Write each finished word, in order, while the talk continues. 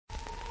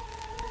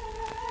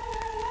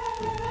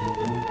You're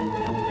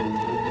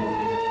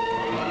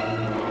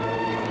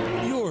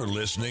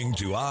listening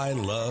to I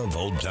Love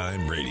Old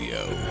Time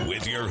Radio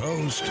with your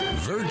host,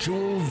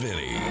 Virtual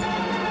Vinny.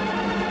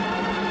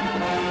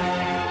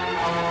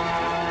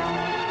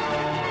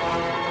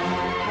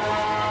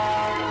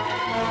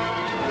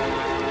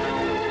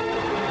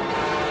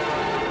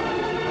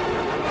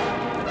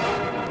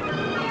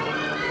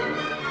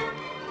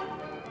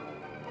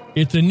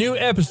 It's a new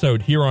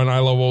episode here on I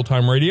Love Old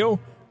Time Radio.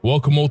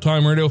 Welcome, Old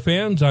Time Radio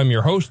fans. I'm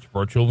your host,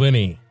 Virtual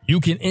Vinny. You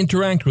can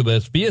interact with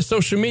us via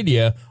social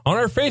media on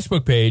our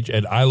Facebook page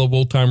at I Love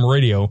Old Time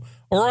Radio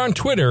or on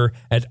Twitter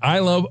at I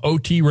Love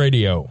OT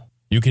Radio.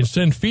 You can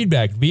send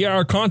feedback via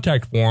our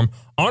contact form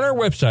on our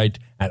website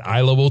at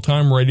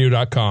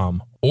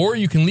iloveoldtimeradio.com, or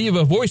you can leave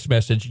a voice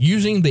message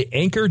using the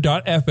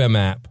Anchor.fm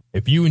app.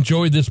 If you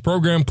enjoyed this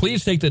program,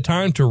 please take the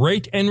time to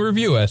rate and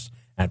review us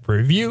at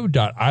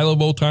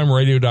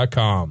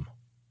review.iloveoldtimeradio.com.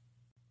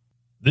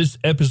 This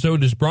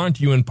episode is brought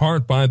to you in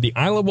part by the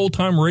I Love Old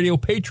Time Radio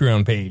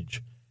Patreon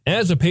page.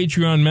 As a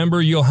Patreon member,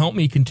 you'll help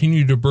me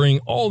continue to bring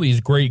all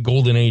these great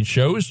Golden Age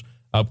shows,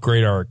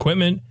 upgrade our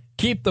equipment,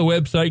 keep the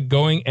website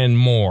going, and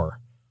more.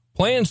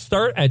 Plans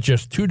start at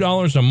just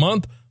 $2 a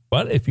month,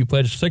 but if you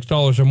pledge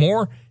 $6 or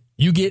more,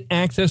 you get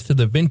access to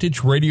the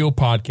Vintage Radio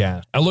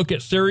Podcast. I look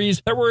at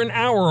series that were an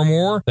hour or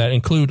more that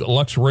include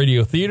Lux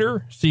Radio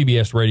Theater,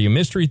 CBS Radio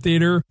Mystery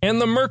Theater, and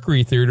the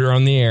Mercury Theater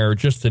on the Air,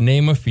 just to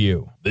name a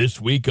few.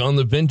 This week on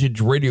the Vintage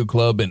Radio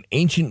Club, an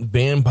ancient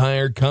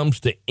vampire comes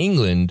to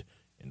England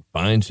and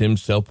finds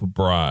himself a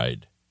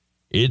bride.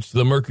 It's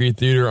the Mercury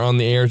Theater on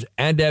the Air's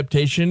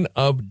adaptation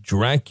of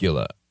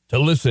Dracula. To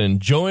listen,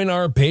 join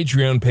our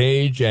Patreon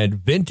page at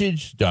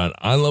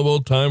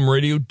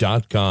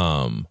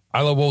vintage.iloveoldtimeradio.com.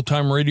 I Love Old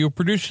Time Radio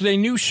produces a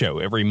new show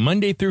every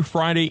Monday through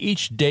Friday,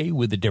 each day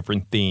with a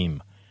different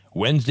theme.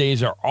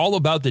 Wednesdays are all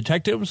about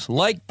detectives,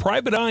 like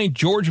Private Eye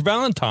George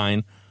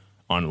Valentine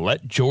on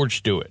Let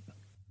George Do It.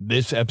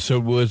 This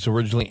episode was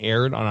originally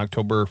aired on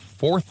October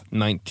 4th,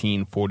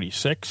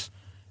 1946,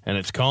 and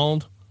it's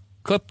called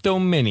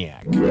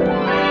Kleptomaniac.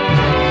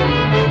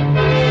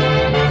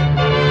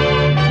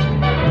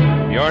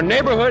 Your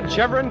neighborhood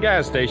Chevron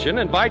gas station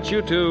invites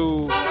you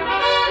to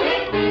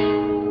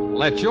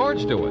Let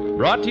George Do It.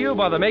 Brought to you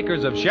by the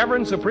makers of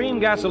Chevron Supreme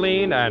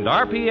Gasoline and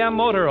RPM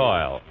Motor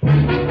Oil.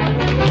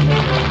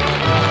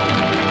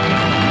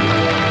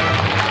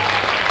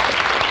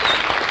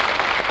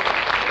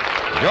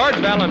 George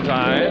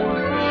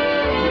Valentine.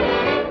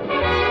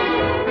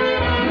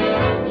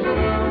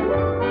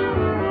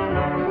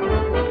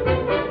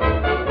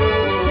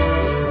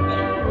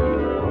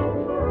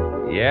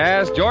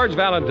 Yes, George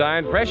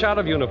Valentine, fresh out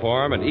of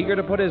uniform and eager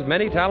to put his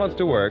many talents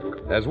to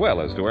work, as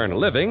well as to earn a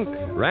living,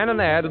 ran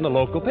an ad in the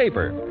local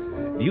paper.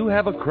 Do you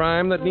have a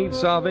crime that needs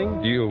solving?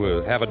 Do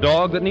you have a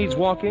dog that needs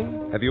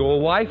walking? Have you a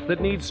wife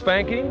that needs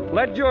spanking?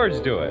 Let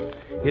George do it.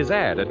 His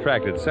ad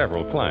attracted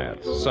several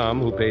clients, some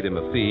who paid him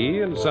a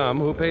fee and some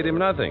who paid him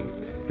nothing.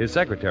 His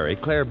secretary,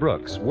 Claire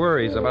Brooks,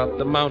 worries about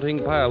the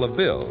mounting pile of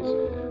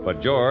bills.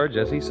 But George,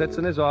 as he sits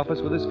in his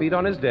office with his feet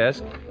on his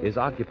desk, is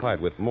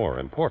occupied with more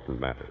important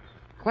matters.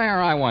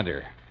 Claire, I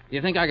wonder, do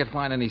you think I could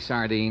find any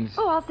sardines?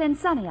 Oh, I'll send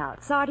Sonny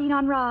out. Sardine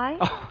on rye?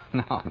 Oh,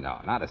 no,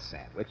 not a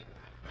sandwich.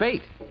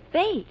 Bait.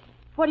 Bait?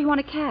 What do you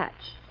want to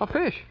catch? A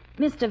fish.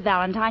 Mr.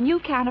 Valentine, you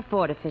can't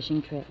afford a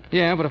fishing trip.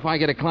 Yeah, but if I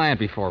get a client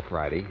before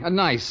Friday, a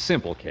nice,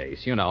 simple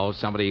case, you know,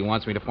 somebody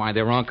wants me to find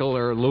their uncle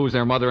or lose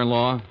their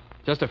mother-in-law,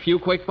 just a few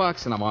quick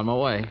bucks and I'm on my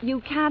way. You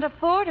can't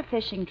afford a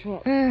fishing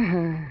trip.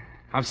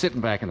 I'm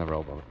sitting back in the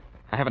rowboat.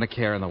 I haven't a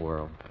care in the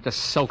world,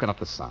 just soaking up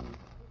the sun.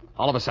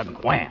 All of a sudden,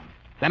 wham!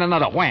 Then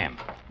another wham.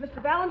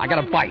 Mr. Valentine? I got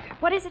a bite.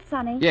 What is it,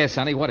 Sonny? Yes,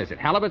 Sonny, what is it?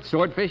 Halibut,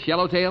 swordfish,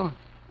 yellowtail?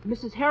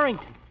 Mrs.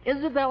 Harrington.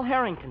 Isabel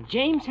Harrington.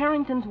 James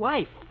Harrington's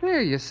wife.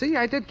 There, you see,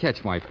 I did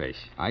catch my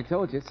fish. I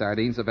told you,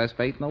 sardine's the best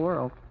bait in the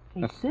world.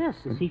 Hey, sis,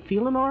 is he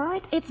feeling all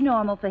right? It's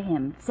normal for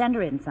him. Send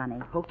her in, Sonny.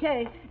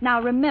 Okay. Now,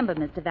 remember,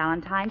 Mr.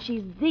 Valentine,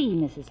 she's the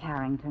Mrs.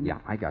 Harrington. Yeah,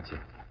 I got you.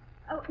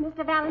 Oh,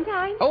 Mr.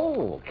 Valentine?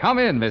 Oh, come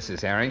in,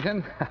 Mrs.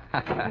 Harrington.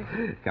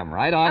 Come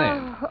right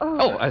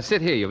on in.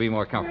 Sit here. You'll be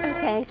more comfortable.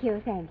 Thank you.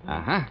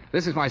 Uh-huh.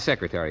 This is my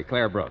secretary,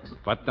 Claire Brooks.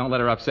 But don't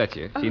let her upset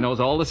you. She knows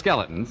all the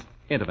skeletons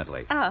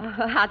intimately. Oh,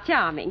 how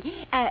charming.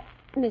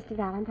 Mr.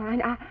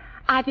 Valentine,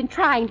 I've been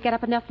trying to get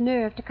up enough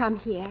nerve to come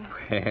here.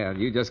 Well,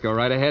 you just go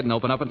right ahead and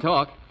open up and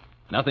talk.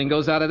 Nothing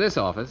goes out of this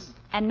office.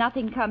 And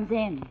nothing comes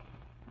in.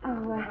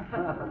 Oh,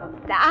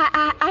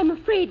 I'm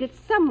afraid that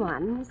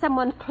someone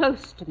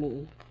close to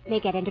me may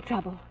get into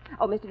trouble.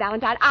 Oh, Mr.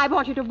 Valentine, I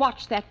want you to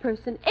watch that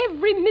person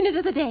every minute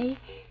of the day.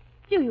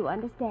 Do you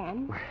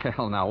understand?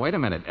 Well, now, wait a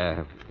minute.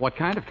 What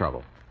kind of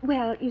trouble?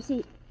 Well, you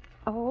see...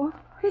 Oh,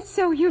 it's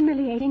so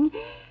humiliating.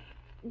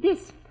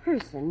 This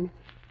person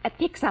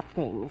picks up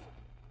things.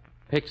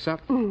 Picks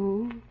up?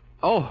 Mm-hmm.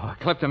 Oh, a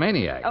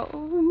kleptomaniac. Oh,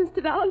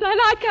 Mr. Valentine,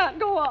 I can't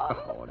go on.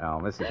 Oh, now,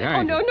 Mrs.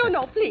 Harrington. Oh,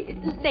 no, please.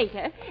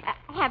 Later.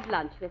 Have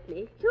lunch with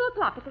me.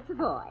 2:00 at the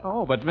Savoy.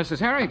 Oh, but Mrs.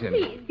 Harrington.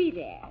 Please, be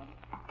there.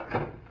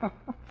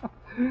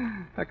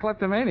 A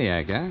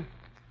kleptomaniac, huh?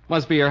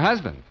 Must be her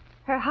husband.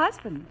 Her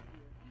husband?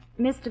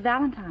 Mr.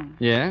 Valentine,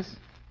 Yes?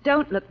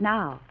 don't look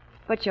now,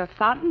 but your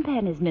fountain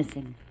pen is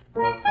missing.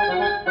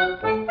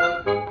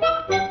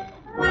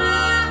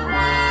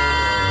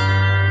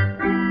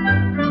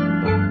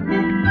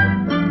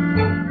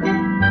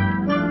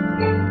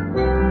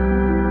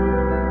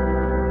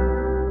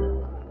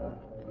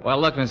 Well,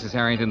 look, Mrs.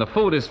 Harrington, the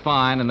food is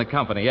fine and the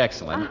company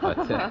excellent, but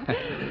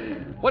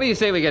what do you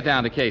say we get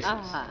down to cases?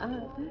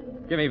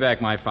 Give me back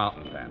my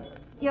fountain pen.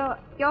 Your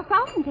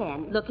fountain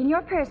pen. Look in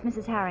your purse,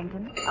 Mrs.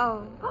 Harrington.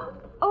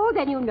 Oh,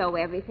 then you know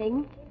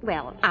everything.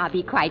 Well, I'll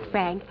be quite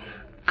frank.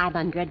 I'm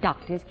under a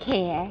doctor's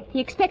care. He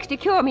expects to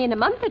cure me in a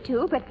month or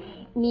two, but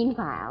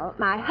meanwhile,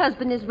 my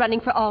husband is running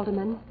for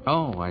alderman.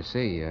 Oh, I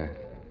see.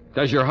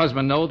 Does your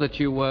husband know that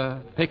you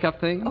pick up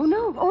things? Oh,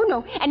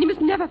 no. And he must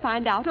never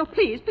find out. Oh,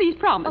 please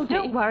promise me.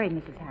 Don't worry,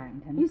 Mrs.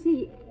 Harrington. You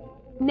see,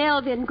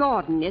 Melvin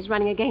Gordon is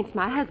running against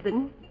my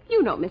husband.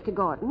 You know Mr.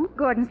 Gordon.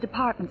 Gordon's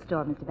department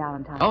store, Mr.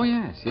 Valentine. Oh,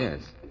 yes.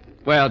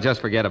 Well, just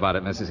forget about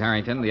it, Mrs.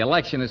 Harrington. The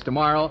election is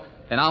tomorrow,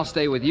 and I'll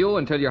stay with you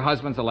until your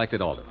husband's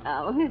elected alderman.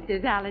 Oh,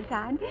 Mr.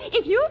 Valentine,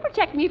 if you'll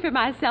protect me from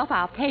myself,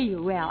 I'll pay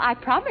you well. I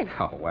promise.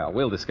 Oh, well,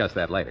 we'll discuss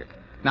that later.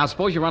 Now,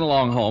 suppose you run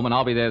along home, and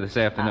I'll be there this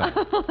afternoon.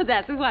 Oh,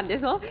 that's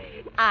wonderful.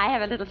 I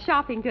have a little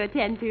shopping to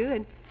attend to,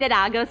 and then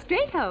I'll go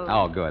straight home.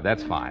 Oh, good.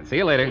 That's fine. See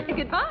you later.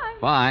 Goodbye.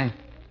 Bye.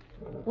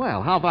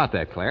 Well, how about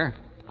that, Claire?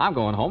 I'm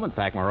going home and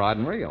pack my rod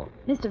and reel.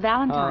 Mr.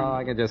 Valentine. Oh,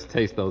 I can just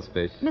taste those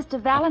fish. Mr.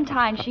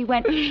 Valentine, she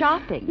went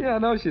shopping. Yeah, I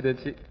know she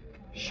did.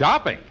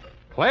 Shopping?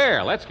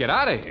 Claire, let's get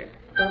out of here.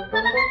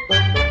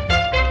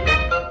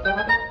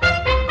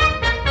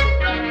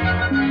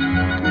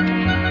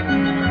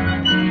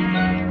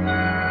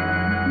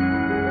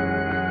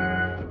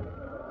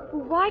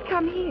 Why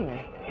come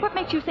here? What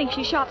makes you think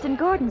she shops in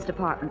Gordon's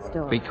department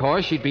store?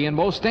 Because she'd be in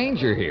most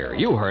danger here.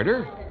 You heard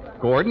her.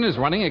 Gordon is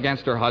running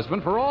against her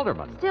husband for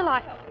alderman. Still,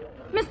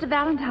 Mr.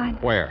 Valentine.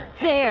 Where?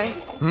 There.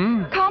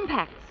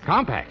 Compacts.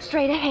 Compacts?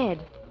 Straight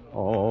ahead.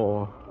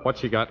 Oh,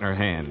 what's she got in her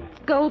hand?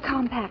 Gold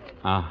compact.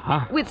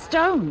 Uh-huh. With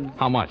stones.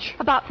 How much?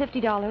 About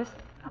 $50.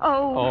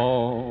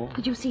 Oh.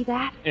 Did you see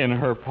that? In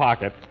her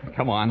pocket.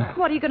 Come on.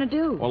 What are you going to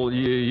do? Well,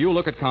 you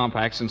look at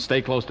compacts and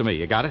stay close to me.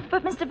 You got it?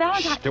 But, Mr.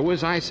 Valentine... Shh, do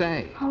as I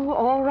say. Oh,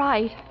 all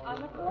right.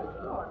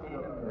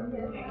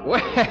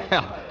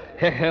 Well,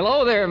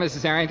 hello there,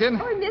 Mrs.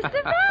 Harrington. Oh, Mr.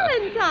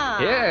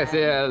 Valentine. Yes,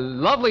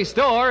 lovely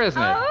store, isn't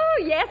it?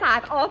 Oh, yes,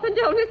 I've often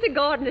told Mr.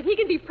 Gordon that he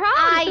can be proud.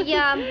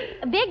 I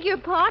beg your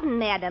pardon,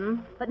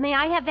 madam, but may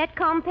I have that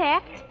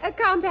compact? A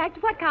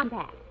compact? What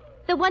compact?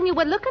 The one you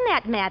were looking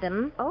at,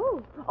 madam.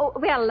 Oh,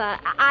 well,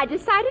 I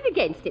decided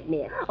against it,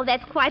 miss. Oh,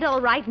 that's quite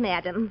all right,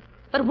 madam.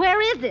 But where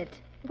is it?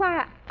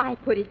 Why, I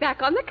put it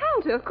back on the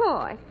counter, of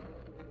course.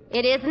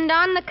 It isn't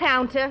on the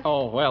counter.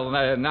 Oh, well,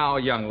 now,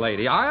 young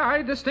lady,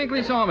 I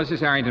distinctly saw Mrs.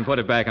 Harrington put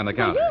it back on the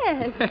counter.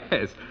 Yes.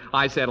 Yes.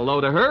 I said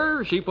hello to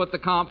her. She put the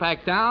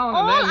compact down, and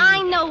All then...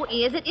 I know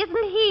is it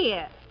isn't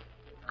here.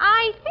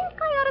 I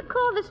think I ought to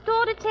call the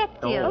store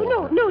detective.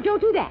 Oh, no,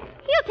 don't do that.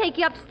 He'll take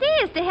you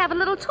upstairs to have a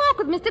little talk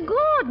with Mr.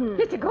 Gordon.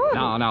 Mr.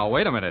 Gordon? No,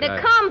 wait a minute. The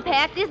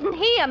compact isn't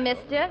here,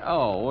 mister.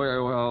 Oh,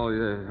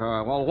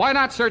 well, why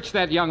not search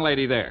that young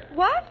lady there?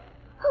 What?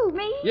 Who,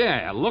 me?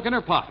 Yeah, look in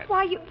her pocket.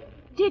 Why,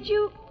 did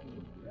you...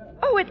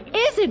 Oh, it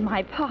is in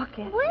my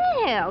pocket.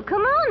 Well,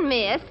 come on,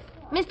 miss.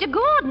 Mr.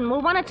 Gordon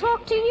will want to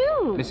talk to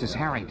you. Mrs.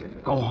 Harrington,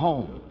 go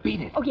home.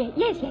 Beat it. Oh,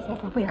 yes, I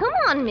will. Come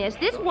on, miss,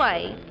 this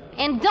way.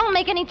 And don't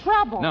make any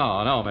trouble.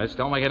 No, miss,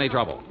 don't make any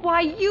trouble.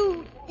 Why,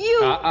 you...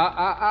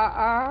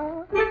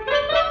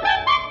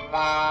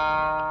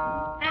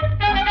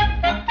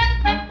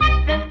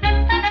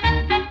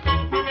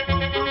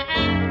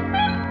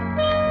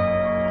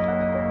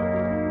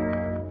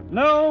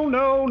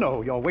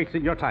 No. You're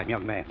wasting your time,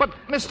 young man. But,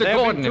 Mr. There have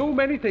Gordon... been too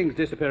many things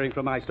disappearing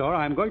from my store.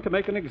 I'm going to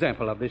make an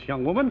example of this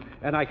young woman,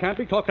 and I can't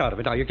be talked out of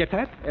it. Now, you get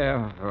that?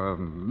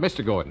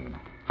 Mr. Gordon,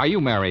 are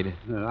you married?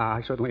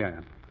 I certainly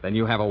am. Then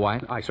you have a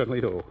wife? I certainly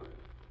do.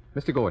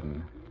 Mr.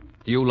 Gordon,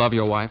 do you love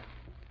your wife?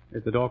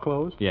 Is the door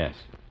closed? Yes.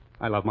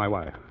 I love my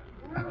wife.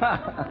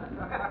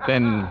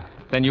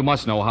 Then you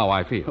must know how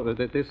I feel.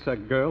 This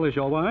girl is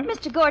your wife?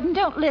 Mr. Gordon,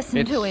 don't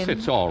listen to him.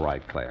 It's all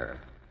right, Claire.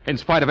 In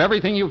spite of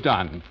everything you've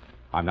done,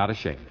 I'm not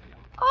ashamed of you.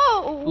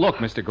 Oh! Look,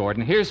 Mr.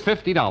 Gordon, here's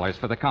 $50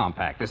 for the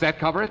compact. Does that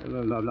cover it?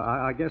 No,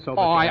 I guess so.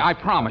 Oh, I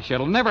promise you,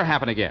 it'll never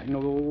happen again. No,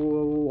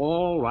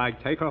 all right,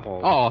 take her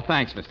home. Oh,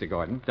 thanks, Mr.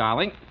 Gordon.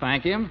 Darling,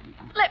 thank him.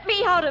 Let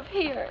me out of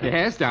here.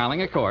 Yes,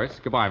 darling, of course.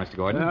 Goodbye, Mr.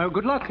 Gordon.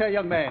 Good luck,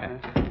 young man.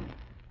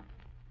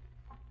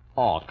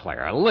 Oh,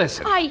 Clara,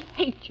 listen. I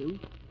hate you.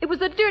 It was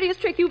the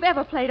dirtiest trick you've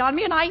ever played on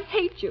me, and I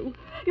hate you.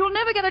 You'll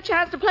never get a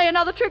chance to play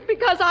another trick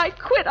because I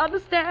quit,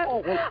 understand?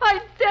 Oh, well...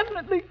 I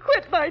definitely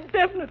quit, and I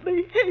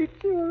definitely hate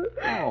you.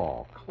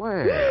 Oh,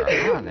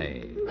 Claire,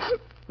 honey.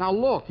 Now,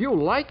 look, you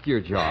like your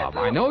job.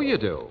 I know you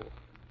do.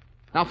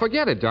 Now,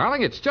 forget it,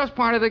 darling. It's just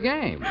part of the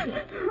game.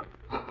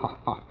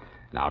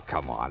 Now,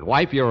 come on.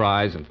 Wipe your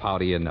eyes and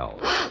powder your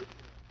nose.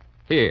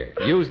 Here,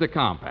 use the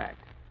compact.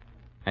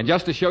 And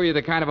just to show you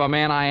the kind of a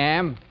man I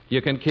am,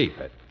 you can keep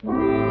it.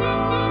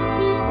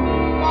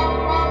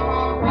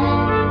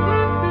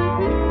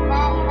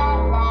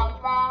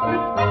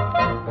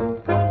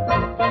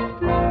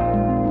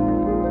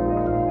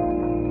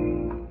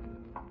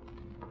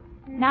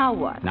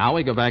 Now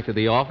we go back to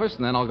the office,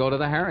 and then I'll go to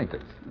the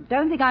Harringtons.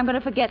 Don't think I'm going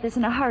to forget this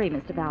in a hurry,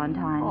 Mr.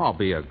 Valentine. Oh,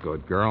 be a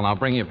good girl, and I'll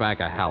bring you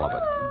back a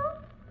halibut.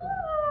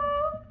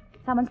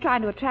 Someone's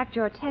trying to attract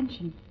your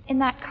attention in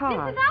that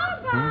car. Mr.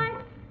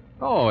 Valentine!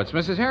 Oh, it's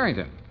Mrs.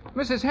 Harrington.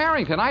 Mrs.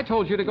 Harrington, I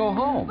told you to go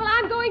home. Well,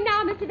 I'm going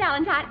now, Mr.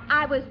 Valentine.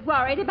 I was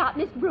worried about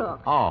Miss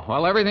Brooks. Oh,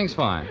 well, everything's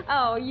fine.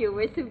 Oh, you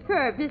were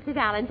superb, Mr.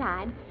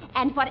 Valentine.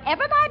 And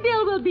whatever my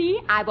bill will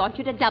be, I want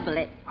you to double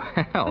it.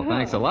 Well,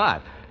 thanks a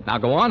lot. Now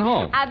go on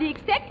home. I'll be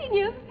expecting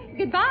you.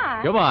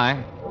 Goodbye.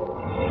 Goodbye.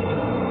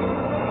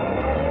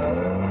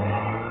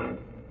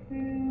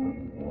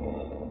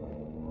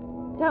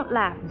 Don't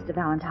laugh, Mr.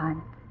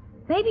 Valentine.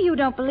 Maybe you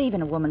don't believe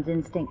in a woman's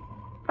instinct,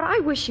 but I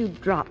wish you'd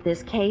drop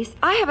this case.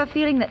 I have a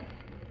feeling that...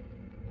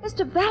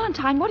 Mr.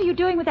 Valentine, what are you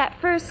doing with that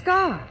fur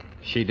scarf?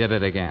 She did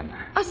it again.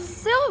 A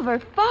silver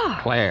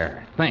fox.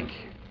 Claire, think.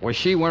 Was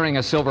she wearing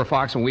a silver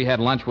fox when we had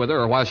lunch with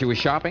her or while she was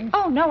shopping?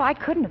 Oh, no, I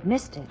couldn't have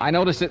missed it. I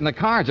noticed it in the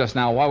car just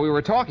now while we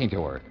were talking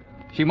to her.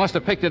 She must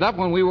have picked it up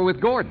when we were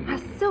with Gordon. A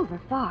silver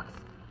fox.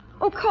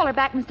 Oh, call her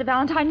back, Mr.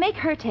 Valentine. Make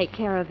her take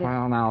care of it.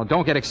 Well, now,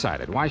 don't get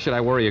excited. Why should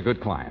I worry a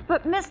good client?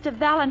 But, Mr.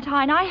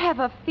 Valentine, I have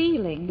a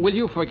feeling. Will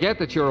you forget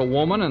that you're a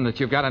woman and that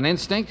you've got an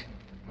instinct?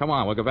 Come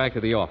on, we'll go back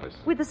to the office.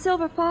 With the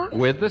silver fox?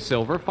 With the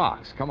silver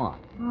fox. Come on.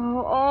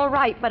 Oh, all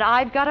right, but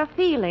I've got a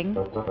feeling.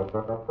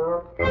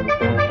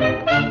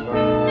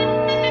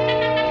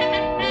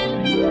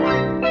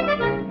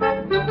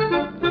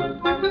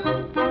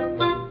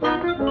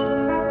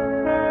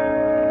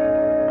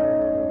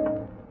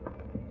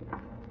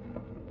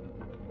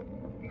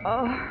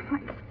 Oh,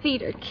 my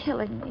feet are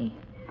killing me.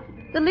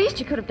 The least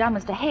you could have done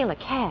was to hail a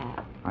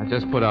cab. I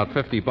just put out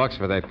 $50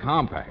 for that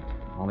compact.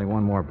 Only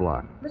one more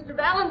block. Mr.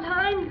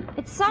 Valentine?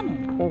 It's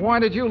sunny. Well, why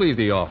did you leave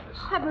the office?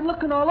 I've been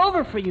looking all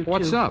over for you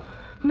What's two. up?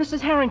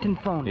 Mrs. Harrington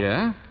phoned.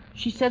 Yeah?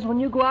 She says when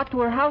you go out to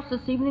her house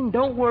this evening,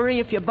 don't worry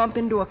if you bump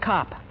into a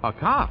cop. A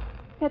cop?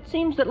 It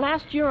seems that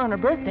last year on her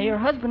birthday, her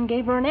husband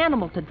gave her an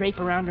animal to drape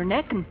around her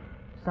neck, and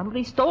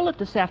somebody stole it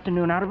this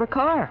afternoon out of her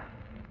car.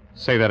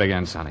 Say that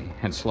again, Sonny,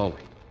 and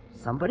slowly.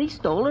 Somebody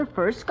stole her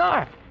fur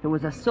scarf. It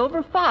was a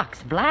silver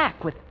fox,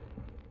 black, with...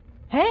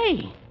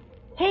 Hey,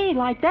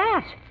 like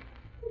that.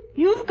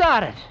 You've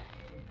got it.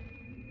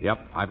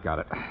 Yep, I've got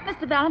it.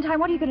 Mr. Valentine,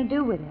 what are you going to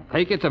do with it?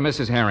 Take it to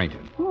Mrs.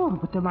 Harrington. Oh,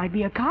 but there might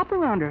be a cop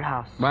around her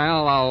house.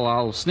 Well,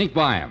 I'll sneak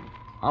by him.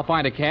 I'll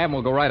find a cab and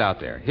we'll go right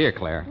out there. Here,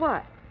 Claire.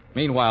 What?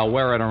 Meanwhile,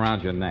 wear it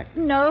around your neck.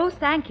 No,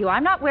 thank you.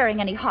 I'm not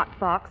wearing any hot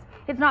fox.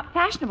 It's not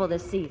fashionable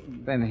this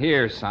season. Then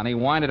here, Sonny,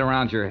 wind it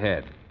around your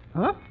head.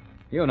 Huh?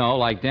 You know,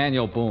 like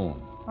Daniel Boone.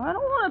 I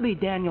don't want to be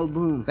Daniel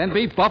Boone. Then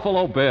be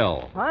Buffalo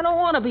Bill. I don't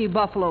want to be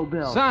Buffalo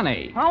Bill.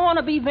 Sonny. I want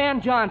to be Van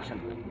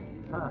Johnson.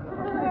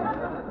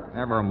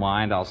 Never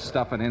mind. I'll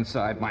stuff it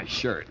inside my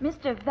shirt.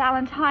 Mr.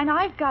 Valentine,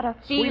 I've got a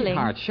feeling...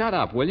 Sweetheart, shut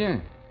up, will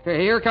you?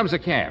 Here comes a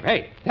cab.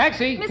 Hey,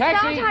 taxi! Mr.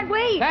 Taxi! Valentine,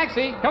 wait!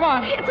 Taxi! Come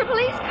on! It's a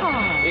police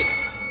car.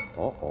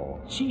 Uh-oh.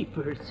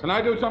 Jeepers. Can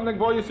I do something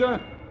for you, sir?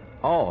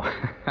 Oh,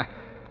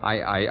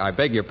 I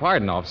beg your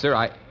pardon, officer.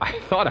 I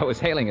thought I was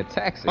hailing a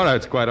taxi. Oh,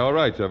 that's quite all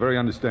right, sir. Very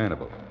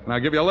understandable. Can I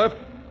give you a lift?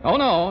 Oh,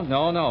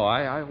 no.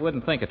 I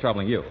wouldn't think of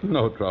troubling you.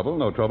 No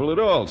trouble at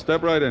all.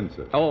 Step right in,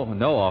 sir. Oh,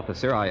 no,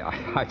 officer.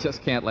 I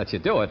just can't let you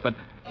do it. But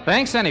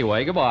thanks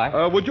anyway.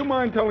 Goodbye. Would you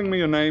mind telling me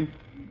your name?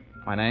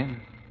 My name?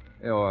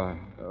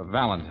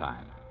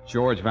 Valentine.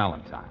 George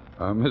Valentine.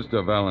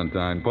 Mr.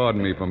 Valentine,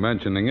 pardon me for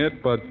mentioning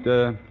it, but,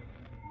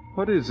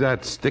 what is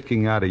that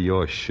sticking out of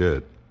your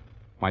shirt?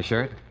 My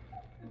shirt?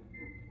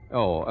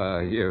 Oh,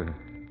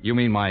 you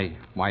mean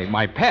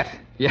my pet?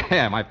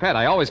 Yeah, my pet.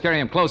 I always carry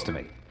him close to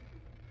me.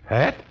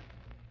 Pet?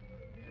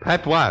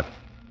 Pet what?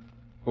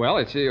 Well,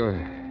 it's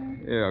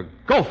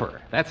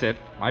Gopher. That's it.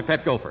 My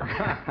pet Gopher.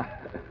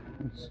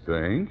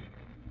 Strange.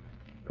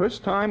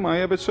 First time I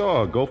ever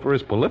saw a gopher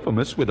as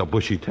polyphemus with a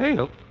bushy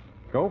tail.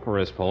 Gopher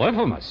is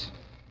polyphemus.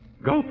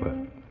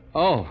 Gopher?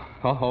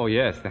 Oh,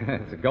 yes.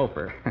 It's a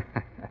gopher.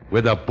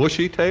 With a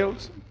bushy tail?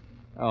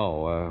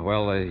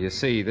 Well, you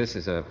see, this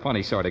is a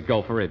funny sort of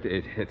gopher.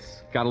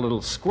 It's got a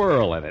little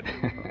squirrel in it.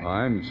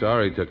 I'm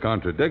sorry to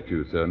contradict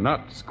you, sir.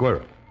 Not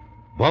squirrel.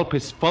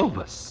 Vulpus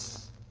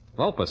fulvus.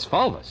 Vulpus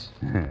fulvus?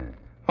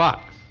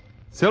 Fox.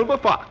 Silver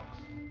fox.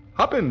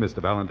 Hop in,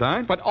 Mr.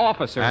 Valentine. But,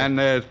 officer... And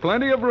there's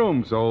plenty of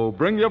room, so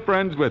bring your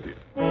friends with you.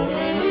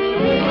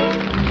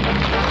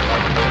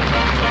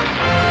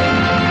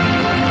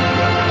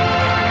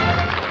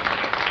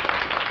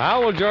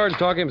 How will George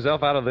talk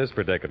himself out of this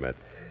predicament?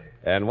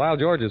 And while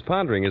George is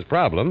pondering his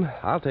problem,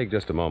 I'll take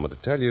just a moment to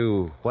tell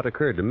you what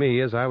occurred to me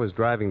as I was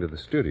driving to the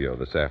studio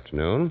this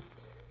afternoon.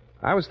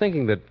 I was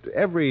thinking that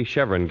every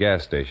Chevron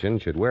gas station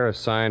should wear a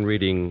sign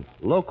reading,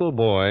 "Local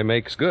boy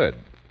makes good."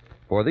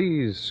 For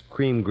these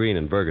cream, green,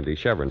 and burgundy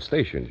Chevron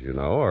stations, you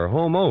know, are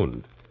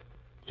home-owned.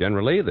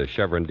 Generally, the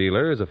Chevron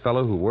dealer is a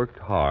fellow who worked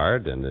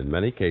hard and in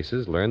many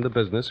cases learned the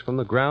business from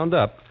the ground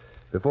up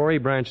before he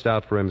branched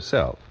out for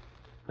himself.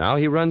 Now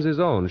he runs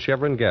his own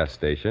Chevron gas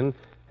station,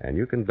 and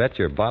you can bet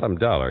your bottom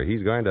dollar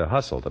he's going to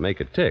hustle to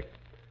make it tick.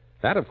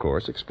 That, of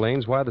course,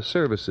 explains why the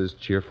service is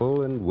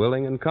cheerful and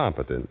willing and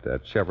competent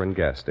at Chevron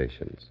gas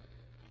stations.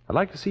 I'd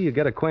like to see you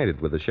get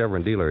acquainted with the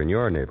Chevron dealer in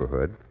your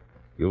neighborhood.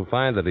 You'll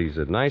find that he's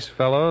a nice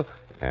fellow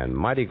and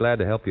mighty glad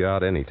to help you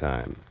out any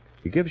time.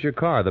 He gives your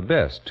car the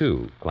best,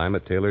 too.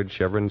 Climate-tailored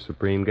Chevron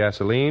Supreme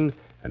gasoline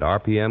and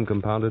RPM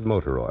compounded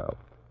motor oil.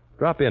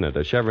 Drop in at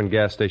a Chevron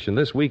gas station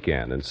this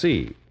weekend and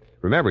see.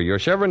 Remember, your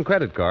Chevron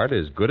credit card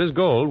is good as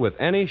gold with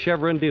any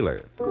Chevron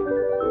dealer.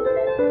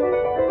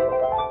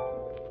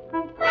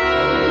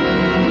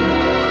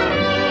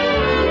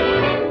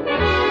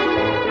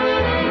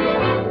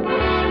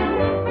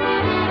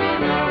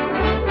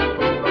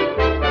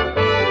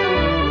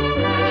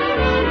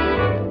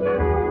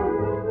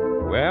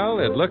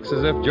 It looks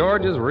as if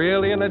George is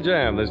really in a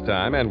jam this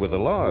time, and with the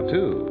law,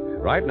 too.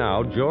 Right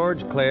now,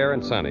 George, Claire,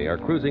 and Sonny are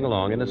cruising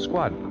along in a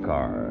squad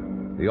car.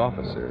 The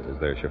officer is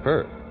their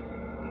chauffeur.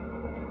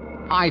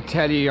 I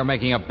tell you, you're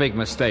making a big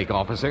mistake,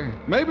 officer.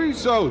 Maybe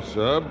so,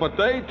 sir, but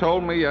they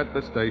told me at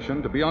the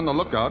station to be on the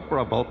lookout for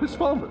a Vulpes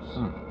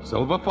fulvus,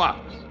 silver fox.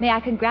 May I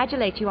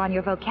congratulate you on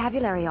your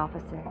vocabulary,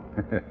 officer?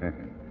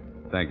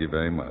 Thank you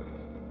very much.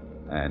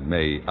 And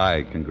may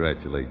I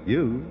congratulate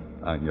you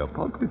on your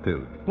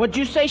pulchritude. What'd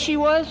you say she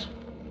was?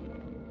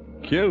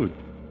 Cute.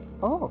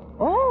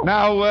 Oh.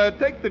 Now,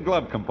 take the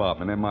glove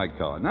compartment in my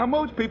car. Now,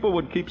 most people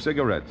would keep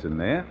cigarettes in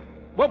there.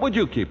 What would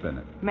you keep in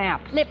it?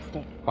 Maps.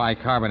 Lipstick.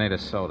 Bicarbonate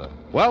of soda.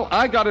 Well,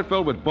 I got it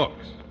filled with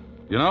books.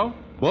 You know,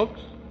 books.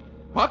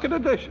 Pocket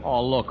edition.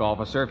 Oh, look,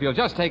 officer, if you'll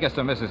just take us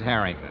to Mrs.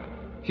 Harrington.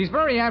 She's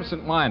very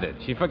absent-minded.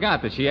 She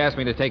forgot that she asked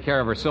me to take care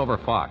of her silver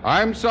fox.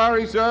 I'm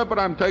sorry, sir, but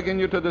I'm taking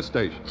you to the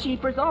station.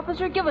 Jeepers,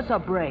 officer, give us a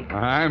break.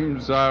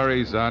 I'm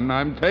sorry, son.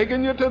 I'm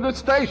taking you to the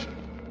station.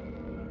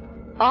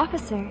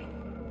 Officer.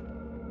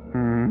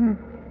 Hmm?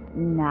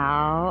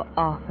 Now,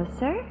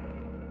 officer.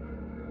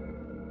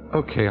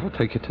 Okay, I'll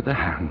take you to the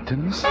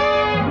Harringtons.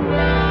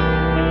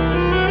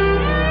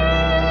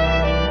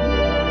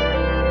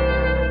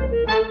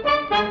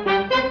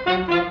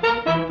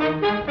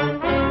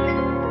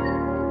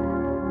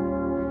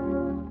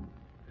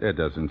 There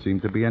doesn't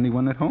seem to be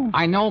anyone at home.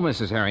 I know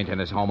Mrs.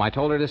 Harrington is home. I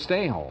told her to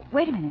stay home.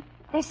 Wait a minute.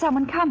 There's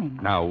someone coming.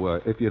 Now,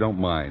 if you don't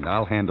mind,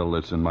 I'll handle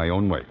this in my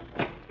own way.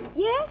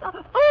 Yes?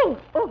 Oh,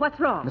 what's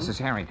wrong? Mrs.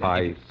 Harrington.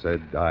 I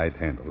said I'd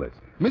handle this.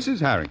 Mrs.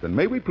 Harrington,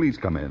 may we please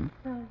come in?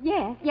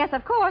 Yes,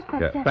 of course,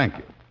 but... Yeah, thank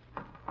you.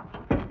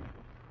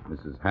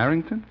 Mrs.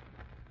 Harrington,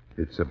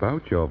 it's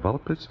about your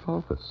Vulpes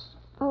fulvus.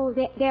 Oh,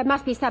 there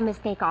must be some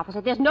mistake,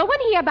 officer. There's no one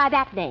here by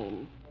that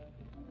name.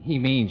 He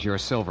means your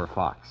silver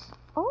fox.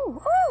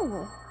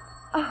 Oh.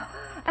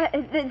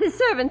 The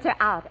servants are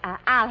out.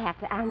 I'll have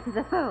to answer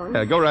the phone.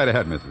 Go right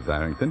ahead, Mrs.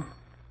 Harrington.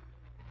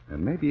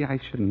 And maybe I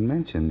shouldn't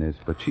mention this,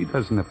 but she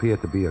doesn't appear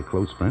to be a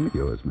close friend of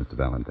yours, Mr.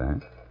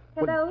 Valentine.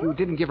 Hello? Well, you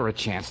didn't give her a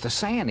chance to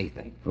say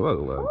anything.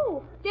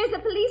 Well, there's a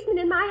policeman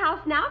in my house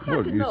now,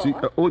 Captain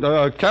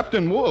Moore.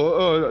 Captain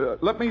Moore,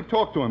 let me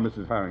talk to him,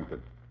 Mrs.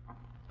 Harrington.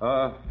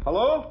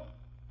 Hello?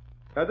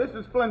 This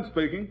is Flynn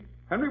speaking.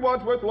 Henry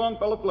Wadsworth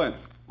Longfellow Flynn.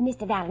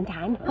 Mr.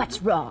 Valentine,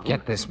 what's wrong?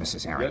 Get this,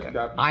 Mrs. Harrington.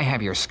 Yes, Captain. I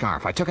have your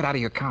scarf. I took it out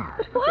of your car.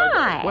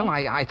 Why? Well,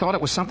 I thought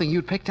it was something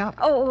you'd picked up.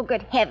 Oh,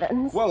 good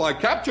heavens. Well, I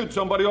captured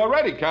somebody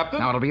already, Captain.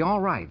 Now, it'll be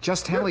all right.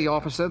 Just tell the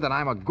officer that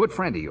I'm a good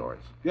friend of yours.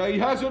 Yeah, he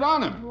has it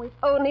on him. Oh, if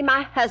only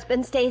my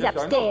husband stays Yes, I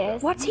know.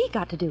 upstairs. What's he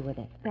got to do with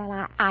it?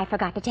 Well, I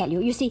forgot to tell you.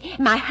 You see,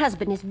 my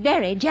husband is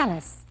very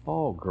jealous.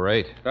 Oh,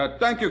 great.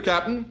 Thank you,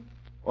 Captain.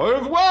 Au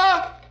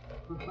revoir.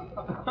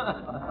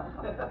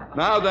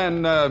 Now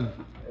then,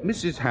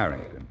 Mrs.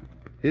 Harrington,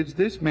 is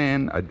this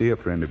man a dear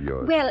friend of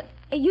yours? Well,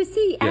 you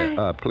see,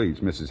 please,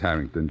 Mrs.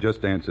 Harrington,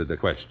 just answer the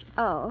question.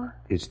 Oh.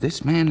 Is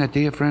this man a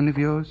dear friend of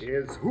yours?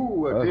 Is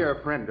who a dear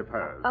friend of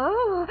hers?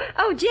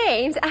 Oh,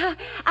 James.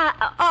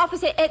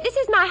 Officer, this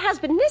is my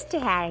husband,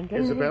 Mr.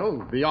 Harrington.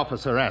 Isabel, the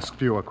officer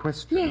asked you a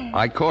question. Yes.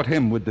 I caught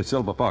him with the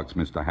silver fox,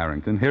 Mr.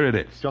 Harrington. Here it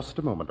is. Just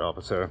a moment,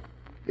 officer.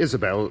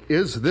 Isabel,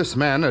 is this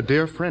man a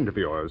dear friend of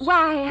yours?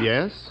 Why?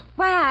 Yes?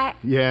 Why,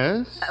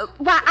 Yes?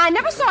 I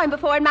never saw him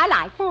before in my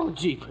life. Oh,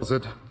 jeepers. Is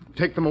it?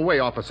 Take them away,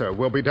 officer.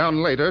 We'll be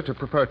down later to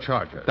prepare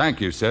charges.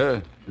 Thank you,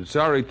 sir.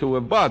 Sorry to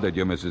have bothered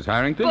you, Mrs.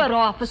 Harrington. But,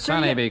 officer...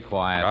 Sonny, be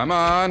quiet. Come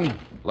on.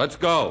 Let's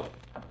go.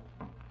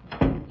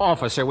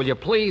 Officer, will you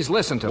please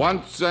listen to me?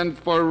 Once and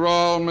for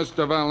all,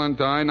 Mr.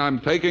 Valentine, I'm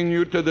taking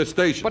you to the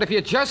station. But if you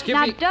just give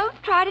Now, me... don't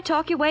try to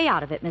talk your way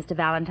out of it, Mr.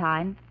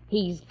 Valentine.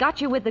 He's got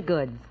you with the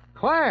goods.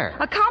 Claire.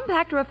 A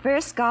compact or a fur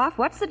scarf,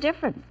 what's the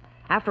difference?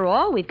 After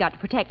all, we've got to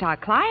protect our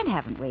client,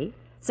 haven't we?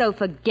 So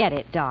forget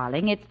it,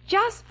 darling. It's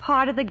just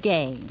part of the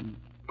game.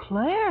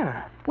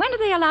 Claire. When do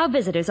they allow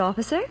visitors,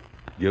 officer?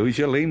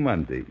 Usually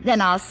Monday.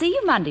 Then I'll see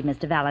you Monday,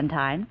 Mr.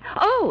 Valentine.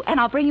 Oh, and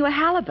I'll bring you a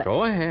halibut.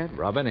 Go ahead.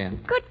 Rub it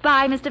in.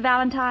 Goodbye, Mr.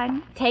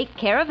 Valentine. Take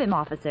care of him,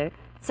 officer.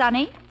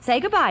 Sonny, say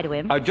goodbye to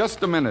him.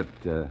 Just a minute,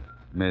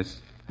 miss.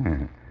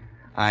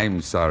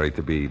 I'm sorry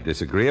to be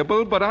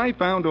disagreeable, but I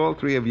found all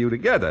three of you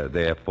together.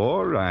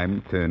 Therefore,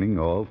 I'm turning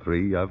all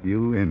three of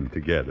you in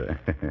together.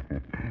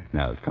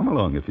 Now, come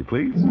along, if you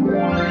please.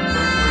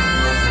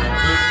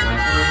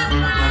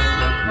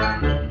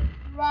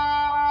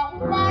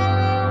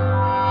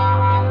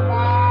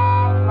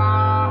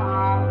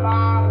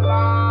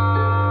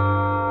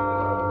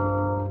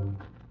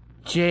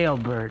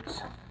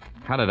 Jailbirds.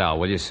 Cut it out,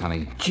 will you,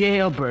 Sonny?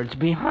 Jailbirds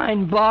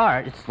behind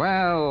bars.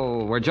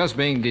 Well, we're just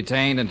being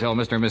detained until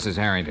Mr. and Mrs.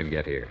 Harrington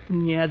get here.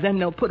 Yeah, then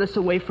they'll put us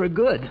away for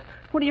good.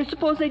 What do you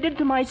suppose they did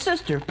to my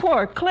sister?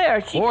 Poor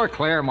Claire, Poor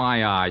Claire,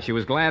 my eye. She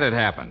was glad it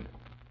happened.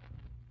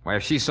 Why,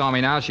 if she saw me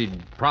now,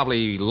 she'd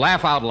probably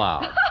laugh out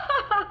loud.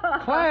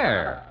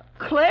 Claire!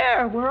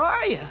 Claire, where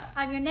are you?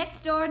 I'm your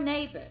next-door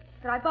neighbor.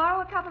 Could I borrow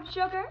a cup of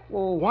sugar?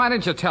 Well, why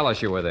didn't you tell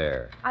us you were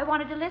there? I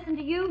wanted to listen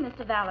to you,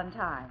 Mr.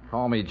 Valentine.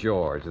 Call me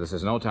George. This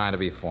is no time to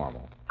be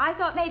formal. I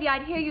thought maybe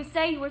I'd hear you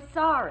say you were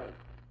sorry.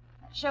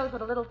 That shows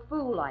what a little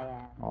fool I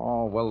am.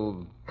 Oh,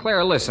 well,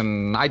 Claire,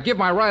 listen. I'd give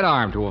my right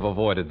arm to have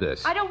avoided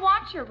this. I don't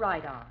want your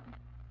right arm.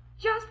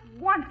 Just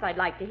once I'd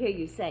like to hear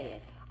you say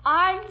it.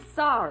 I'm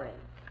sorry.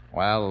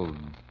 Well,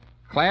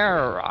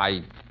 Claire,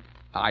 I...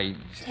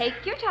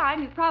 Take your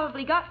time. You've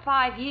probably got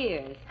 5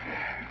 years.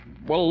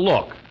 Well,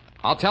 look.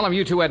 I'll tell him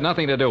you two had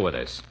nothing to do with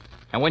this.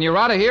 And when you're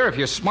out of here, if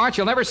you're smart,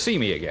 you'll never see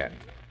me again.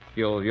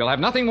 You'll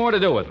have nothing more to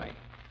do with me.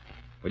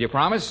 Will you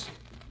promise?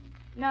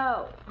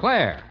 No.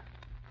 Claire.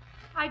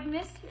 I'd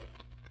miss you.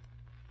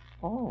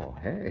 Oh,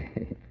 hey.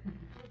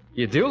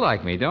 You do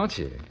like me, don't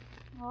you?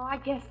 Oh, I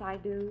guess I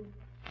do.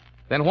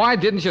 Then why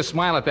didn't you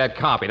smile at that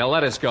copy to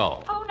let us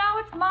go? Oh, now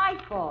it's my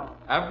fault.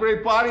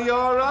 Everybody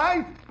all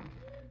right?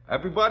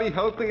 Everybody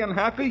healthy and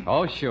happy?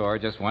 Oh, sure.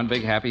 Just one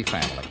big happy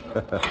family.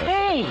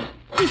 Hey,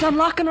 he's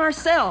unlocking our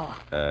cell.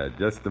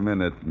 Just a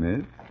minute,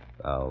 miss.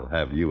 I'll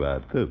have you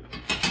out, too.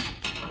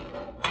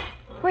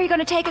 Where are you going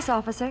to take us,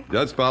 officer?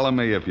 Just follow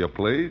me, if you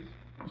please.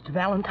 Mr.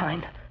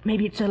 Valentine,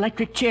 maybe it's an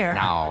electric chair.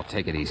 Now,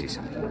 take it easy,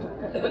 son.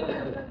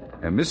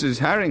 Mrs.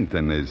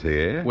 Harrington is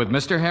here. With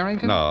Mr.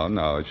 Harrington?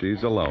 No,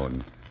 she's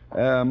alone.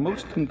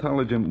 Most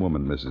intelligent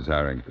woman, Mrs.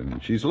 Harrington.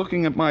 She's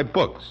looking at my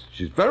books.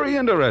 She's very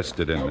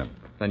interested in them.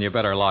 Then you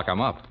better lock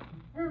him up.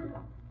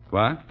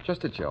 What?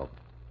 Just a joke.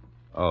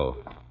 Oh.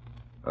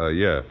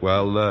 Yeah.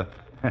 Well,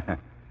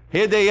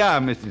 here they are,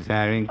 Mrs.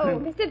 Harrington. Oh,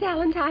 Mr.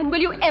 Valentine, will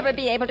you ever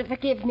be able to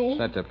forgive me?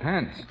 That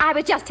depends. I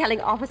was just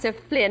telling Officer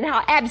Flynn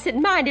how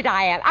absent-minded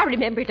I am. I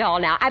remember it all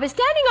now. I was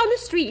standing on the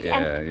street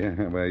and...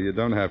 Yeah. Well, you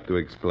don't have to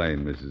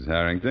explain, Mrs.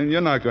 Harrington.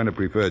 You're not going to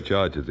prefer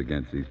charges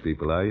against these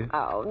people, are you?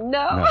 Oh,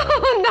 no.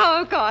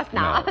 No, of course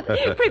not.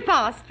 No.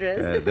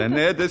 Preposterous. Then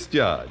they're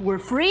discharged. We're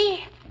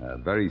free?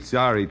 Very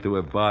sorry to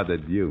have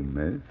bothered you,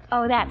 miss.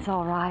 Oh, that's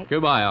all right.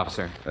 Goodbye,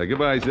 officer.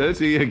 Goodbye, sir.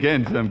 See you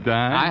again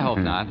sometime. I hope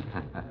not.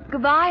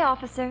 Goodbye,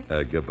 officer.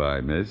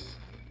 Goodbye, miss.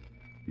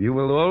 You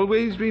will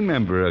always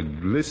remember a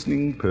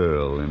glistening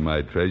pearl in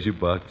my treasure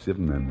box of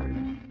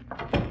memories.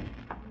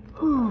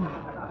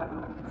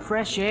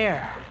 Fresh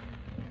air.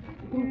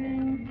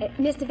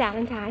 Mr.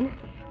 Valentine,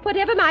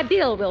 whatever my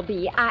bill will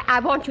be, I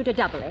want you to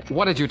double it.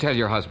 What did you tell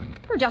your husband?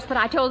 Well, just what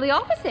I told the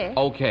officer.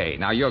 Okay,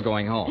 now you're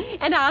going home.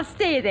 And I'll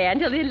stay there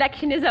until the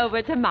election is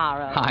over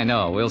tomorrow. I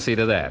know. We'll see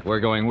to that. We're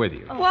going with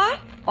you. What?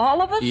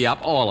 All of us? Yep,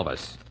 all of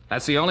us.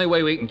 That's the only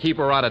way we can keep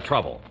her out of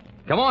trouble.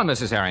 Come on,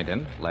 Mrs.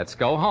 Harrington. Let's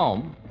go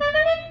home.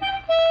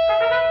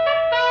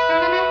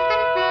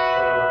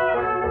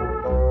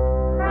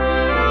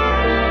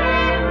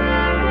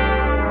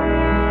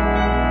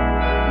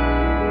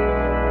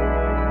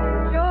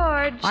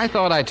 I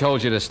thought I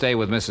told you to stay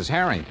with Mrs.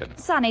 Harrington.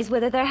 Sonny's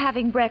with her. They're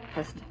having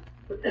breakfast.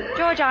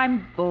 George,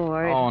 I'm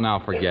bored. Oh, now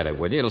forget it,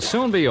 will you? It'll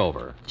soon be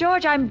over.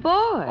 George, I'm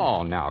bored.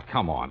 Oh, now,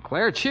 come on,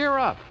 Claire. Cheer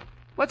up.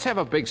 Let's have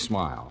a big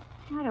smile.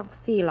 I don't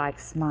feel like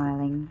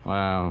smiling.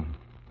 Well,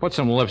 put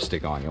some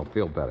lipstick on. You'll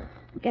feel better.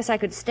 Guess I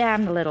could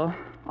stand a little.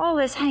 All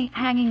this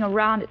hanging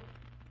around it.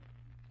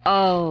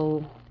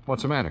 Oh.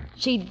 What's the matter?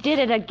 She did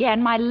it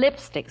again. My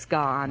lipstick's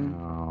gone.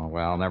 Oh,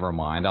 well, never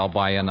mind. I'll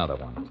buy you another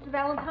one. Mr.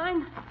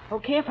 Valentine,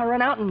 okay if I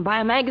run out and buy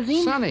a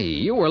magazine? Sonny,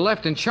 you were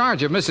left in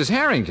charge of Mrs.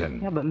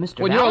 Harrington. Yeah, but Mr.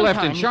 When Valentine... you're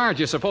left in charge,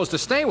 you're supposed to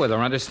stay with her,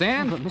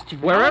 understand? Yeah, but Mr.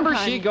 Wherever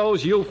Valentine... she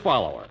goes, you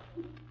follow her.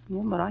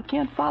 Yeah, but I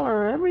can't follow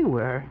her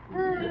everywhere.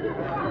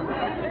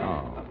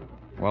 Oh,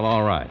 well,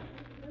 all right.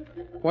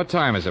 What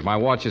time is it? My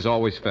watch is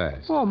always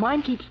fast. Oh,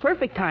 mine keeps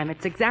perfect time.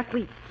 It's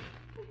exactly...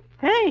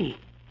 Hey!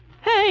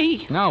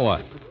 Now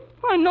what?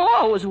 I know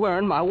I was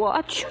wearing my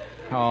watch.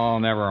 Oh,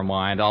 never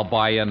mind. I'll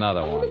buy you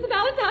another one. Mr.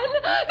 Valentine!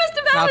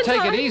 Mr. Now, Valentine!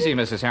 take it easy,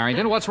 Mrs.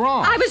 Harrington. What's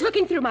wrong? I was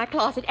looking through my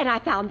closet and I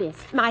found this.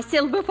 My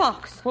silver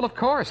fox. Well, of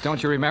course.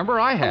 Don't you remember?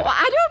 I had Oh, it.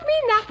 I don't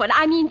mean that one.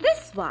 I mean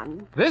this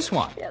one. This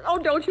one? Oh,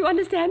 don't you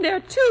understand? There are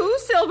 2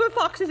 silver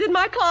foxes in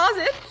my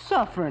closet.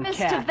 Suffering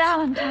cat. Mr.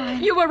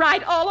 Valentine. You were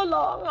right all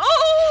along.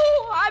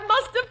 Oh, I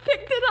must have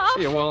picked it up.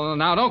 Yeah, well,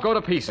 now, don't go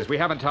to pieces. We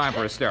haven't time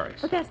for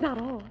hysterics. But that's not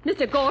all.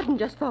 Mr. Gordon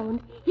just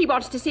phoned. He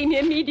wants to see me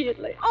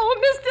immediately. Oh,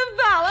 Mr.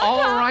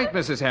 Valentine. All right,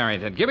 Mrs.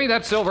 Harrington. Give me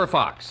that silver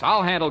fox.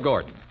 I'll handle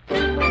Gordon.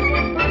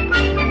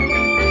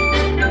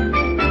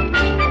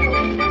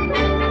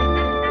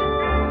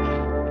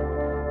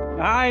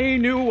 I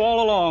knew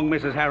all along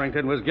Mrs.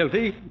 Harrington was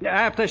guilty.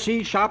 After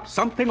she shopped,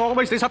 something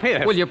always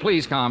disappears. Will you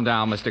please calm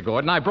down, Mr.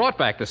 Gordon? I brought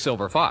back the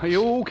silver fox.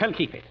 You can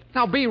keep it.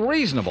 Now, be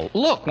reasonable.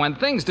 Look, when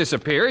things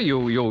disappear,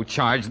 you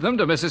charge them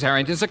to Mrs.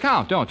 Harrington's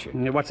account, don't you?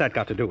 What's that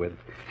got to do with?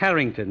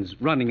 Harrington's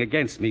running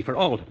against me for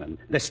alderman.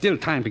 There's still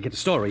time to get a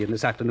story in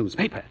this afternoon's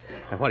paper.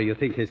 What do you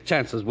think his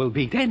chances will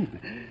be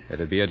then?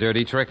 It'd be a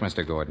dirty trick,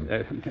 Mr. Gordon.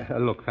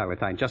 Look,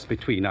 Valentine, just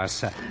between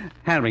us,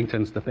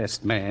 Harrington's the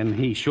best man.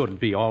 He should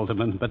be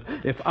alderman. But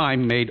if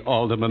I'm made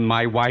alderman,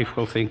 my wife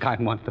will think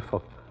I'm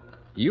wonderful.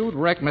 You'd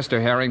wreck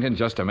Mr. Harrington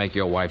just to make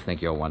your wife think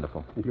you're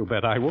wonderful. You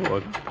bet I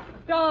would.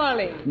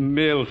 Darling.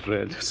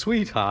 Mildred,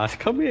 sweetheart,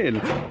 come in.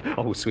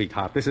 Oh,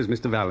 sweetheart, this is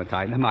Mr.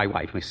 Valentine and my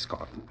wife, Miss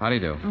Scott. How do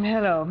you do?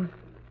 Hello.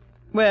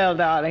 Well,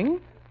 darling.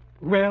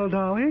 Well,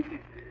 darling?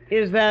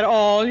 Is that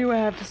all you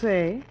have to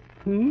say?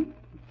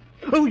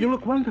 Oh, you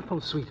look wonderful,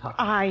 sweetheart.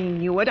 I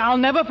knew it. I'll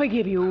never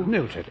forgive you.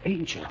 Mildred,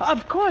 angel.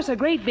 Of course, a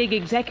great big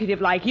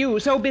executive like you,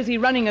 so busy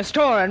running a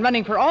store and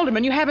running for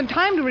alderman, you haven't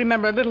time to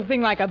remember a little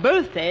thing like a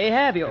birthday,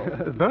 have you?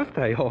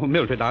 Birthday? Oh,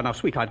 Mildred, now,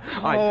 sweetheart.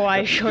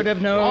 I should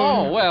have known.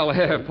 Oh, well,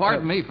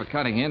 pardon me for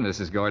cutting in,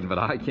 Mrs. Gordon, but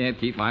I can't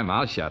keep my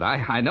mouth shut.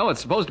 I know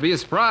it's supposed to be a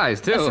surprise,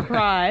 too. A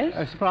surprise?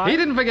 A surprise? He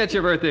didn't forget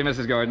your birthday,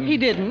 Mrs. Gordon. He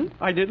didn't?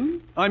 I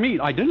didn't? I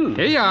didn't.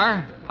 Here you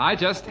are. I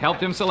just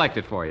helped him select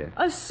it for you.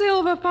 A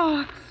silver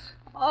fox.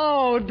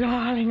 Oh,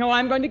 darling. Oh,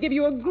 I'm going to give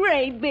you a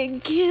great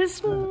big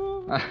kiss.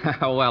 Well,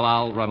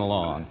 I'll run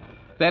along.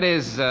 That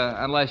is,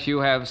 unless you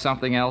have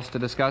something else to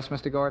discuss,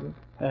 Mr. Gordon?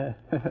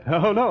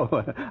 Oh,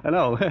 no.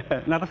 No,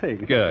 not a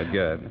thing.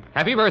 Good.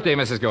 Happy birthday,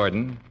 Mrs.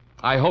 Gordon.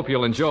 I hope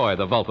you'll enjoy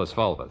the Vulpus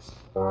Fulvus.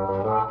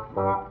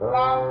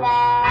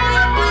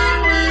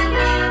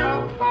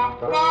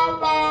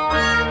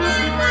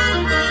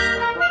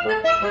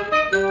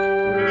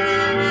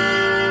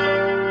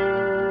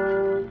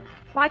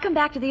 Why come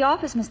back to the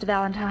office, Mr.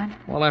 Valentine?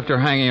 Well, after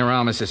hanging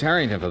around Mrs.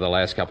 Harrington for the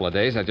last couple of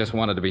days, I just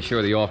wanted to be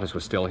sure the office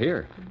was still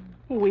here.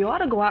 We ought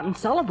to go out and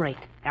celebrate.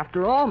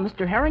 After all,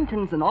 Mr.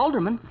 Harrington's an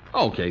alderman.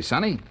 Okay,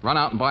 Sonny. Run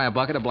out and buy a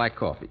bucket of black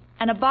coffee.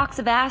 And a box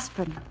of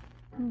aspirin.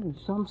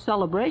 Some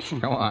celebration.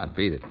 Go on,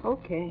 beat it.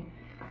 Okay.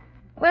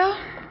 Well,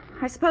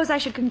 I suppose I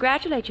should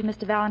congratulate you,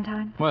 Mr.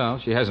 Valentine. Well,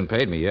 she hasn't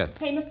paid me yet.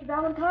 Hey, Mr.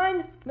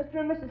 Valentine, Mr.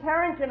 and Mrs.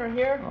 Harrington are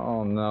here.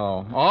 Oh,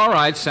 no. All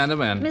right, send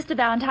them in. Mr.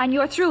 Valentine,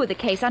 you're through with the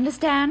case,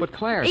 understand? But,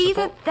 Claire...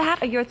 Either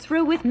that or you're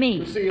through with me.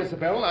 You see,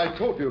 Isabel, I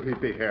told you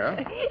he'd be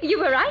here. You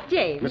were right,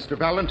 James. Mr.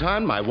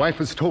 Valentine, my wife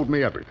has told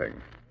me everything.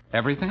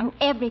 Everything? Oh,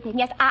 everything,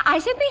 yes. I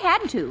simply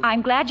had to.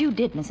 I'm glad you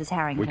did, Mrs.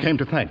 Harrington. We came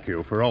to thank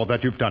you for all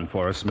that you've done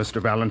for us,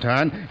 Mr.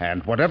 Valentine.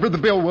 And whatever the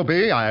bill will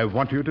be, I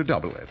want you to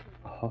double it.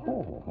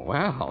 Oh,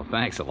 well,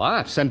 thanks a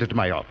lot. Send it to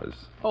my office.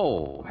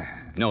 Oh,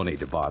 no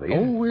need to bother you.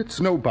 Oh, it's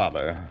no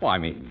bother. Well, I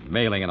mean,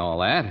 mailing and all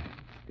that.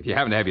 If you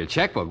happen to have your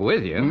checkbook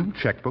with you.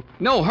 Checkbook?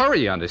 No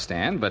hurry, you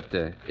understand. But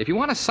if you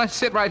want to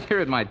sit right here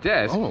at my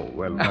desk. Oh,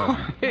 well.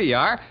 Here you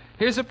are.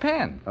 Here's a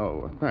pen.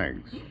 Oh,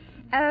 thanks.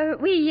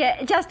 We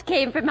just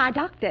came from my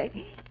doctor.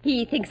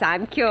 He thinks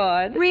I'm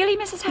cured. Really,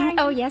 Mrs.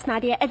 Harrington? Oh, yes, my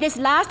dear. This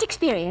last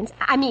experience,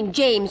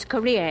 James'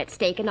 career at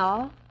stake and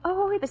all.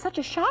 Oh, it was such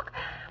a shock.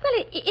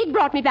 Well, it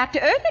brought me back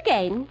to earth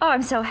again. Oh,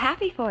 I'm so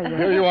happy for you.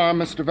 Here you are,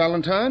 Mr.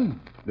 Valentine.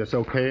 This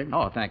okay?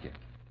 Oh, thank you.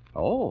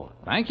 Oh,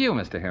 thank you,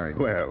 Mr.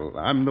 Harrington. Well,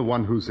 I'm the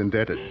one who's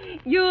indebted.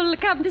 You'll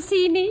come to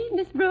see me,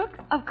 Miss Brooks?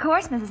 Of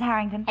course, Mrs.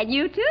 Harrington. And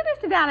you too,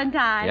 Mr.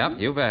 Valentine. Yep,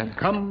 you bet.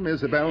 Come,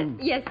 Isabel.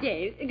 Yes,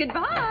 James.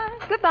 Goodbye.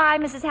 Goodbye,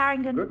 Mrs.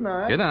 Harrington. Good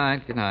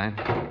night. Good night.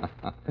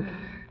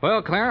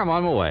 Well, Claire, I'm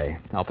on my way.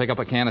 I'll pick up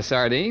a can of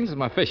sardines and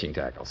my fishing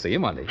tackle. See you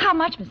Monday. How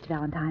much, Mr.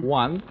 Valentine?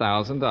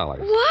 $1,000.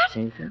 What?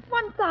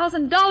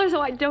 $1,000? Oh,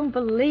 I don't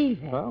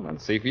believe it. Well, then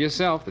see for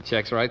yourself. The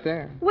check's right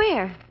there.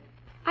 Where?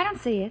 I don't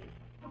see it.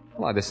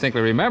 Well, I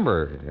distinctly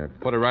remember.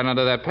 Put it right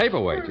under that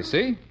paperweight, you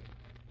see?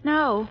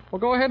 No. Well,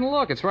 go ahead and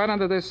look. It's right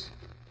under this.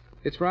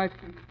 It's right.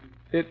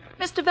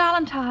 Mr.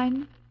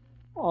 Valentine.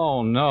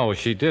 Oh, no,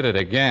 she did it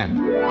again.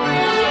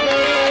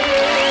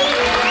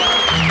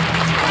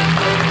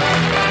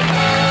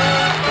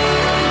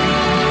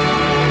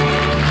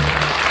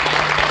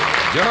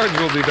 George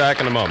will be back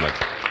in a moment.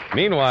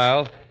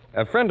 Meanwhile,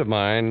 a friend of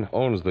mine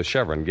owns the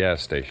Chevron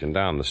gas station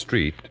down the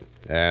street,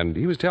 and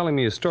he was telling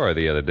me a story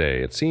the other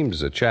day. It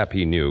seems a chap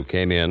he knew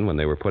came in when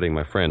they were putting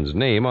my friend's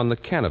name on the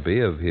canopy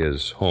of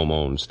his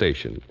home-owned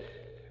station.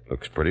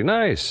 Looks pretty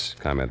nice,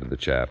 commented the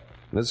chap.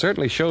 It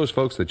certainly shows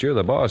folks that you're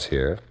the boss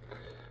here.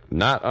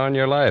 Not on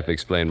your life,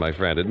 explained my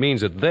friend. It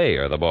means that they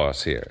are the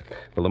boss here.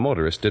 Well, the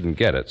motorist didn't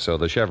get it, so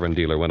the Chevron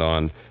dealer went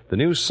on. The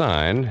new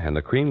sign and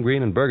the cream,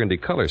 green, and burgundy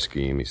color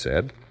scheme, he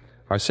said,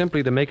 are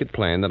simply to make it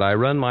plain that I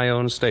run my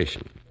own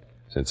station.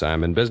 Since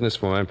I'm in business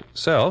for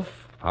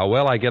myself, how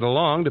well I get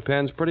along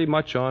depends pretty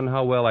much on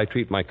how well I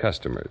treat my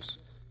customers.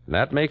 And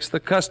that makes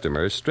the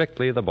customers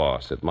strictly the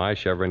boss at my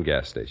Chevron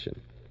gas station.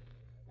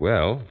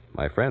 Well,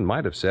 my friend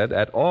might have said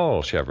at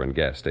all Chevron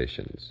gas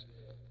stations,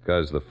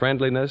 because the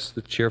friendliness,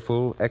 the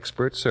cheerful,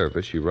 expert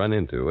service you run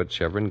into at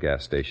Chevron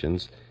gas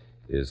stations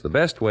is the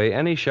best way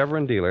any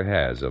Chevron dealer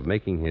has of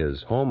making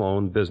his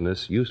home-owned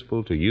business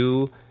useful to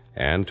you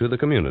and to the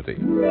community.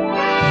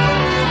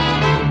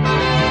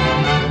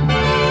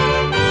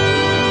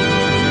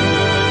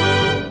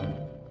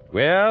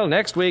 Well,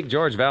 next week,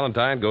 George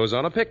Valentine goes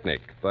on a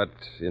picnic. But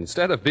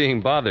instead of being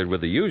bothered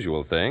with the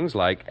usual things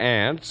like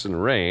ants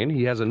and rain,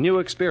 he has a new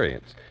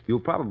experience.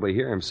 You'll probably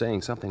hear him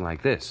saying something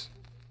like this.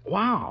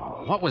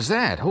 Wow, what was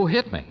that? Who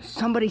hit me?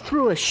 Somebody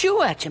threw a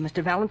shoe at you,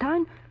 Mr.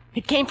 Valentine.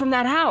 It came from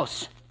that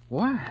house.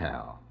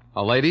 Well,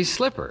 a lady's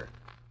slipper.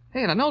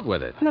 Hey, and a note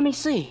with it. Let me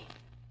see.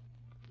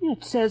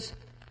 It says,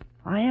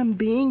 I am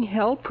being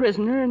held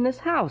prisoner in this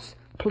house.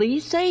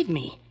 Please save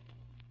me.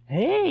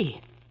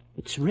 Hey,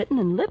 it's written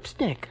in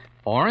lipstick.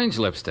 Orange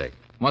lipstick.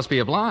 Must be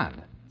a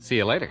blonde. See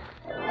you later.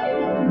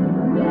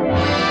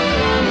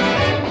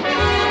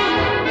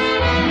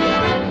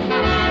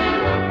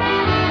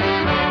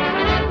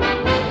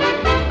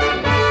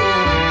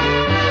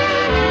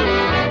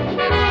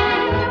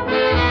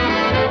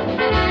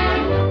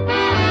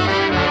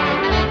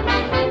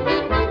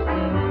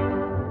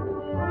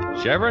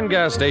 Chevron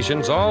gas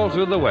stations all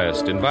through the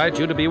West invite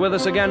you to be with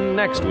us again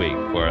next week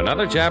for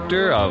another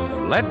chapter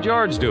of Let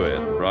George Do It,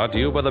 brought to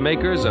you by the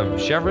makers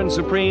of Chevron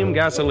Supreme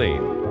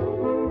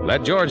Gasoline.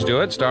 Let George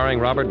Do It, starring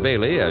Robert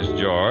Bailey as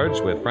George,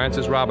 with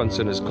Frances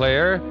Robinson as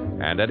Claire,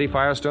 and Eddie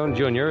Firestone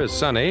Jr. as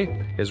Sonny,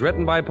 is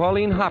written by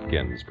Pauline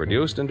Hopkins,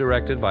 produced and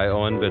directed by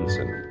Owen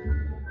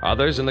Vinson.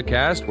 Others in the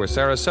cast were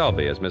Sarah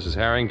Selby as Mrs.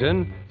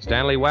 Harrington,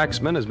 Stanley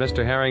Waxman as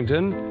Mr.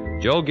 Harrington,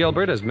 Joe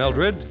Gilbert as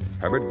Mildred,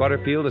 Herbert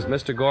Butterfield as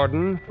Mr.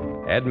 Gordon,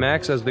 Ed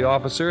Max as the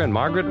officer, and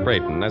Margaret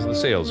Brayton as the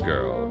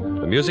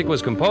salesgirl. The music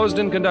was composed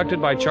and conducted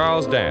by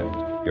Charles Dant.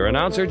 Your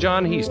announcer,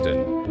 John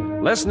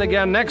Heaston. Listen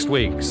again next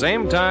week,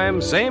 same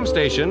time, same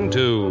station,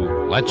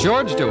 to Let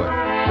George Do It.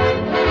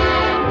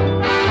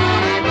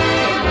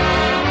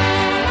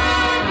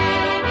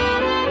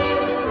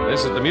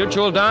 This is the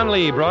Mutual Don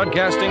Lee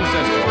Broadcasting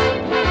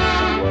System.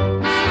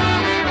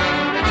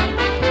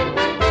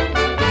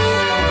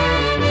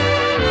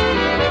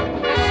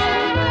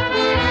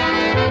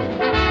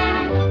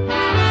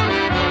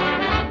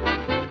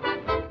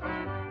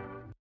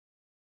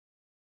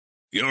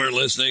 You're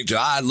listening to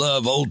I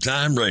Love Old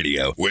Time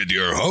Radio with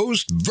your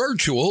host,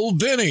 Virtual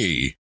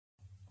Vinny.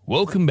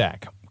 Welcome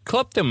back.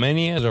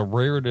 Kleptomania is a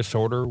rare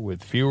disorder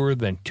with fewer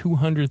than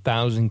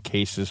 200,000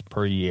 cases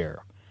per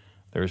year.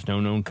 There's no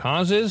known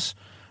causes,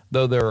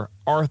 though there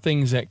are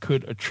things that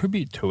could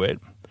attribute to it,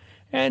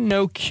 and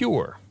no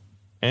cure,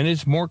 and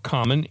it's more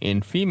common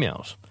in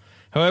females.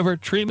 However,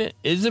 treatment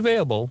is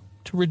available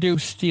to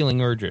reduce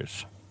stealing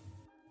urges.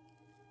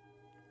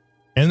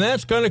 And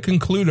that's going to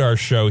conclude our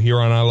show here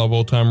on I Love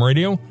Old Time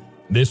Radio.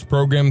 This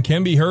program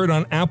can be heard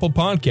on Apple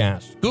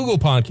Podcasts, Google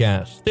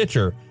Podcasts,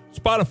 Stitcher,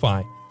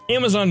 Spotify,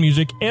 Amazon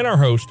Music, and our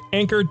host,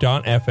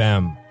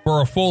 Anchor.fm.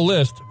 For a full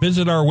list,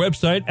 visit our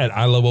website at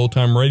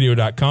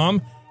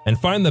iloveoldtimeradio.com and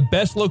find the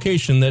best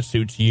location that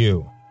suits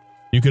you.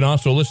 You can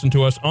also listen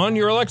to us on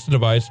your Alexa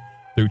device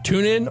through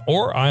TuneIn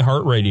or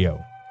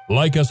iHeartRadio.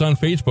 Like us on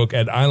Facebook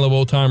at I Love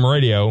Old Time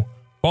Radio.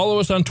 Follow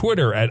us on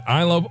Twitter at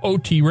I Love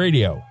OT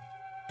Radio.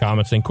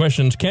 Comments and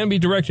questions can be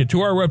directed to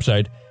our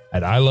website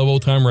at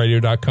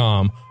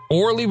iloveoldtimeradio.com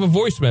or leave a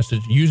voice message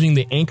using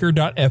the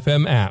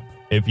Anchor.fm app.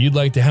 If you'd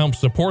like to help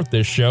support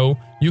this show,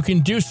 you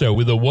can do so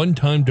with a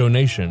one-time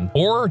donation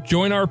or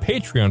join our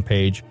Patreon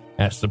page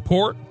at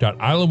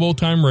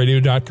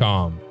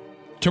support.iloveoldtimeradio.com.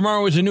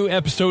 Tomorrow is a new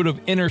episode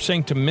of Inner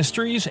Sanctum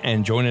Mysteries,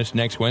 and join us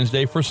next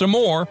Wednesday for some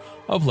more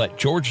of Let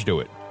George Do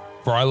It.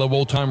 For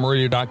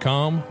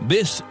iloveoldtimeradio.com,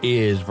 this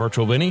is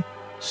Virtual Vinny,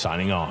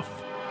 signing off.